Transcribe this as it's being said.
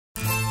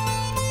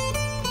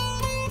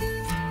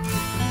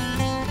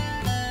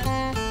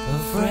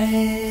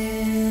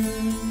friend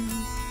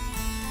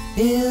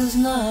is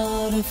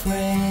not a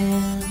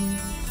friend.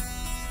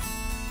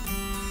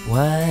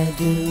 Why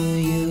do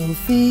you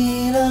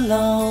feel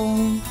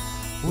alone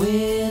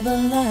with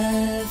a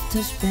life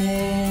to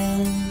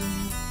spend?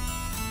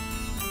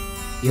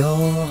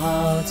 Your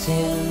heart's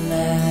in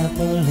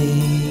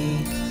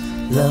Napoli,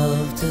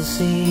 love to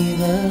see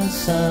the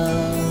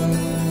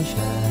sunshine.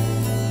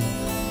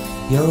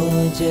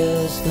 You're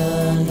just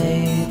a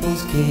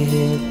Naples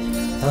kid,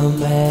 a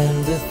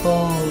man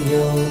before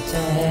your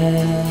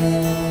time.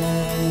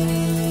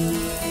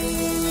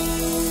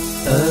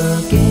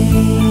 A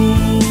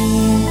game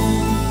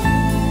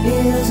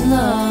is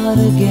not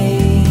a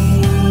game.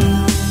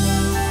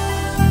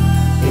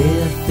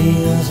 It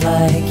feels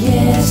like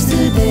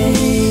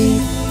yesterday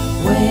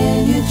when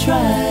you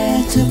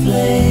tried to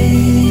play.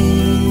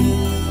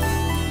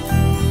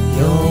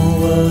 You're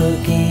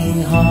working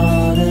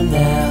harder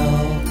now,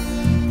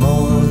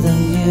 more than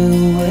you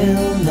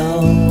will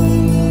know,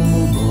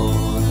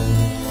 boy.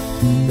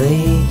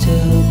 They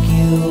took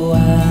you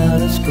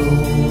out of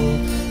school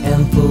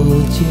and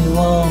put you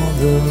on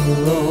the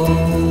road.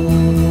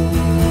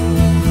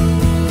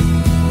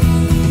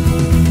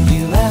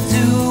 You have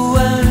to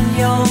earn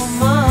your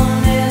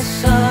money,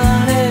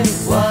 sonny.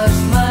 Watch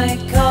my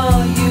car,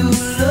 you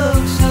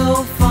look so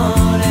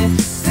funny.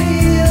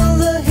 Feel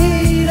the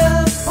heat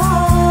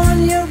upon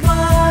your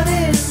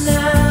body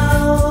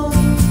now.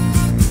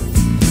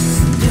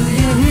 Do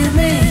you hear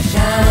me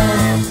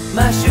shout?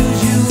 My shoes,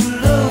 you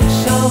look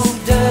so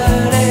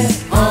dirty.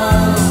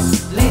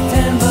 Only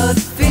 10 but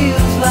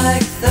feels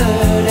like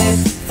 30.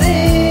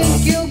 Think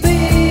you'll be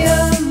a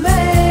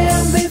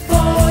man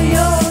before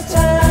your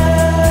time.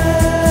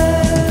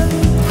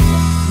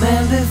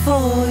 Man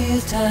before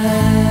your time.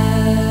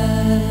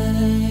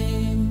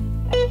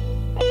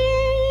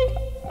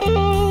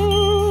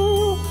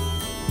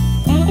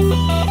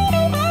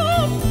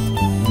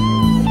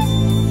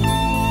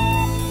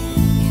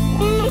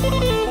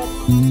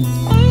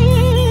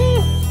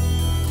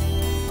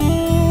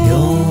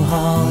 Your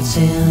heart's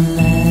in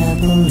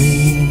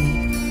Napoli,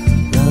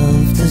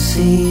 love to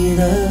see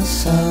the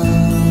sunshine.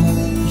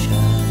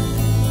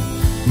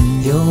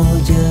 You're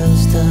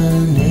just a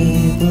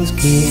Naples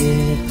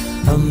kid,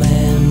 a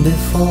man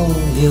before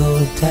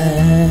your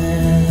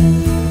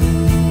time.